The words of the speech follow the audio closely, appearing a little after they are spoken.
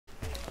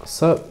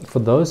So for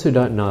those who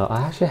don't know,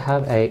 I actually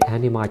have a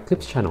Andy Mai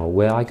Clips channel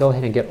where I go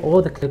ahead and get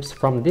all the clips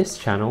from this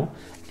channel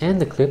and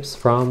the clips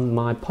from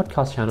my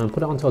podcast channel and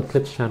put it onto a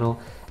clips channel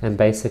and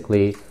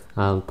basically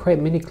create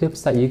mini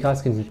clips that you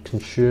guys can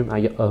consume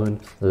at your own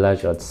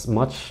leisure. It's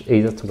much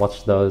easier to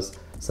watch those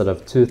sort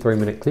of 2-3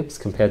 minute clips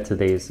compared to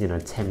these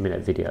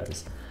 10-minute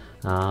videos.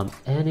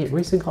 And it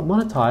recently got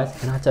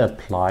monetized and I had to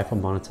apply for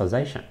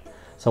monetization.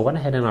 So I went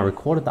ahead and I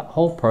recorded that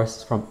whole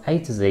process from A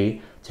to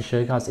Z to show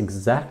you guys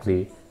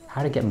exactly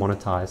how to get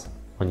monetized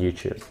on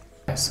YouTube.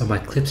 So my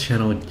Clips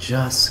channel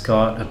just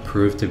got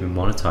approved to be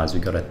monetized. We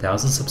got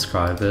 1,000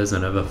 subscribers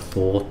and over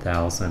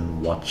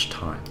 4,000 watch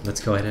time.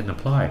 Let's go ahead and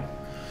apply.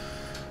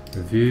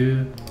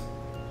 Review,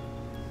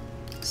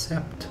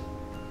 accept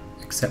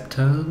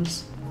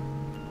terms.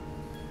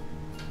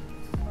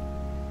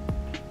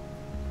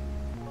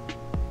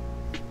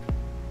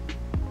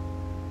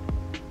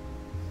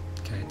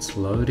 Okay, it's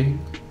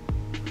loading.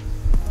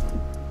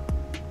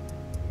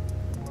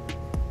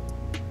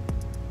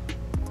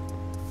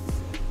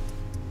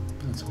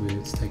 That's weird,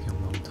 it's taking a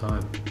long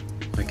time.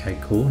 Okay,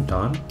 cool,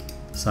 done.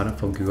 Sign up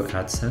for Google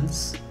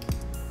AdSense.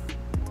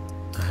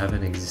 I have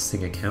an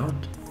existing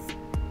account.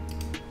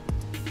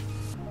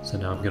 So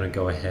now I'm going to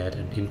go ahead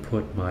and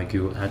input my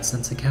Google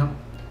AdSense account.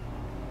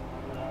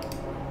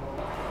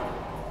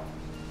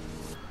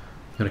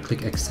 I'm going to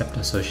click Accept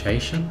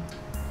Association.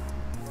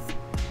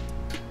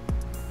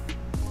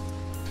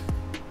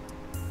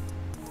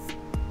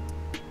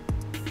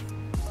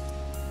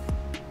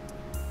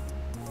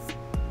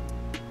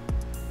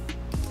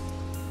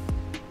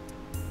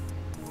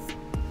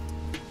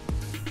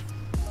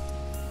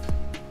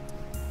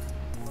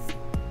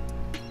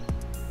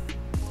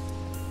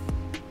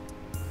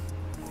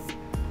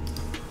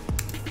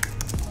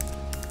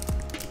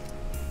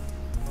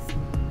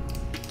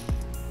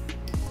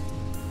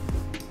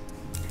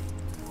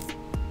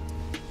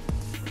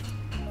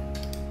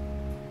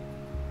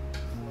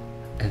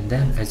 And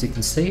then, as you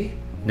can see,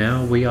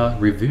 now we are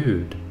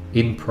reviewed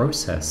in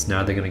process.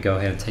 Now they're going to go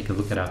ahead and take a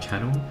look at our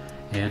channel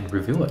and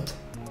review it.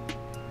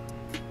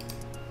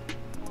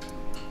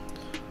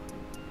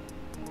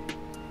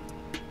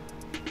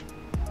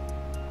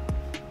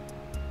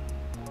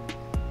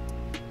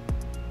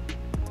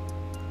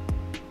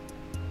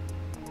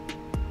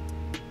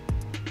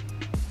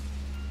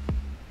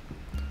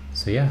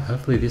 So yeah,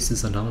 hopefully this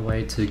is another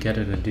way to get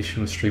an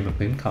additional stream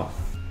of income.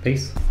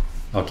 Peace.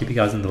 I'll keep you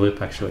guys in the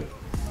loop actually.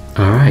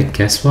 Alright,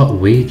 guess what?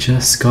 We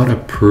just got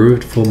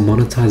approved for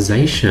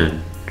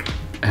monetization.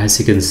 As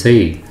you can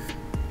see,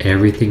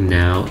 everything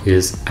now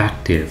is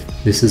active.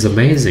 This is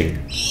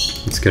amazing.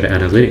 Let's go to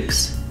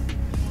analytics.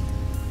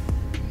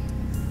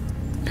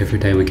 Every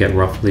day we get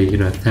roughly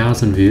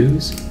 1,000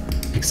 views.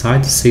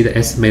 Excited to see the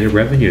estimated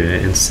revenue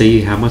and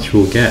see how much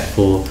we'll get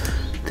for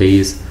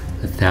these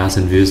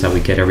 1,000 views that we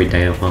get every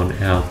day on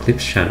our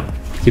Clips channel.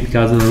 Keep you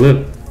guys in the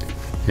loop.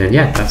 And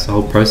yeah, that's the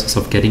whole process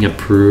of getting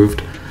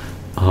approved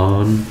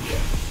on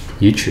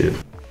YouTube.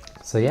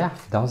 So yeah,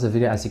 that was the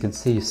video. As you can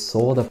see, you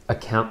saw the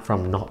account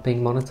from not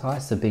being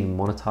monetized to being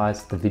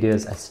monetized. The video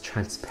is as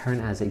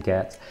transparent as it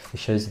gets. It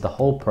shows you the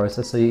whole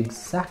process so you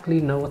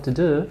exactly know what to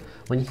do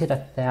when you hit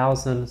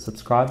 1,000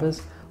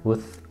 subscribers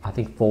with I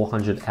think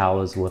 400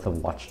 hours worth of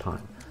watch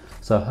time.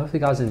 So hopefully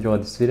you guys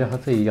enjoyed this video.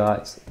 Hopefully you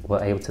guys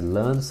were able to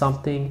learn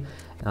something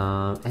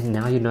and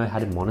now you know how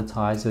to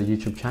monetize your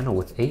YouTube channel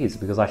with ease,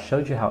 because I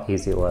showed you how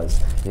easy it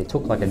was and it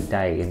took like a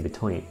day in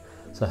between.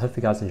 So I hope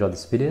you guys enjoyed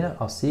this video.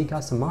 I'll see you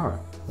guys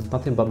tomorrow with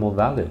nothing but more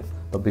value.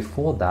 But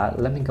before that,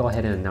 let me go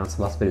ahead and announce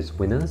the last video's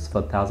winners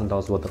for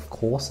 $1,000 worth of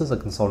courses, a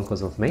consulting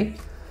course with me.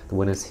 The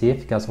winner's here. If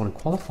you guys want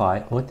to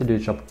qualify, all you have to do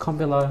is drop a comment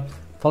below,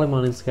 follow me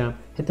on Instagram,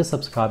 hit the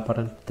subscribe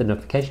button, hit the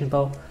notification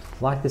bell,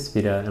 like this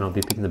video, and I'll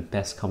be picking the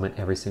best comment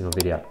every single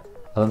video.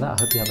 Other than that,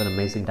 I hope you have an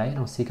amazing day and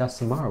I'll see you guys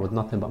tomorrow with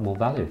nothing but more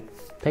value.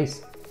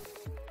 Peace.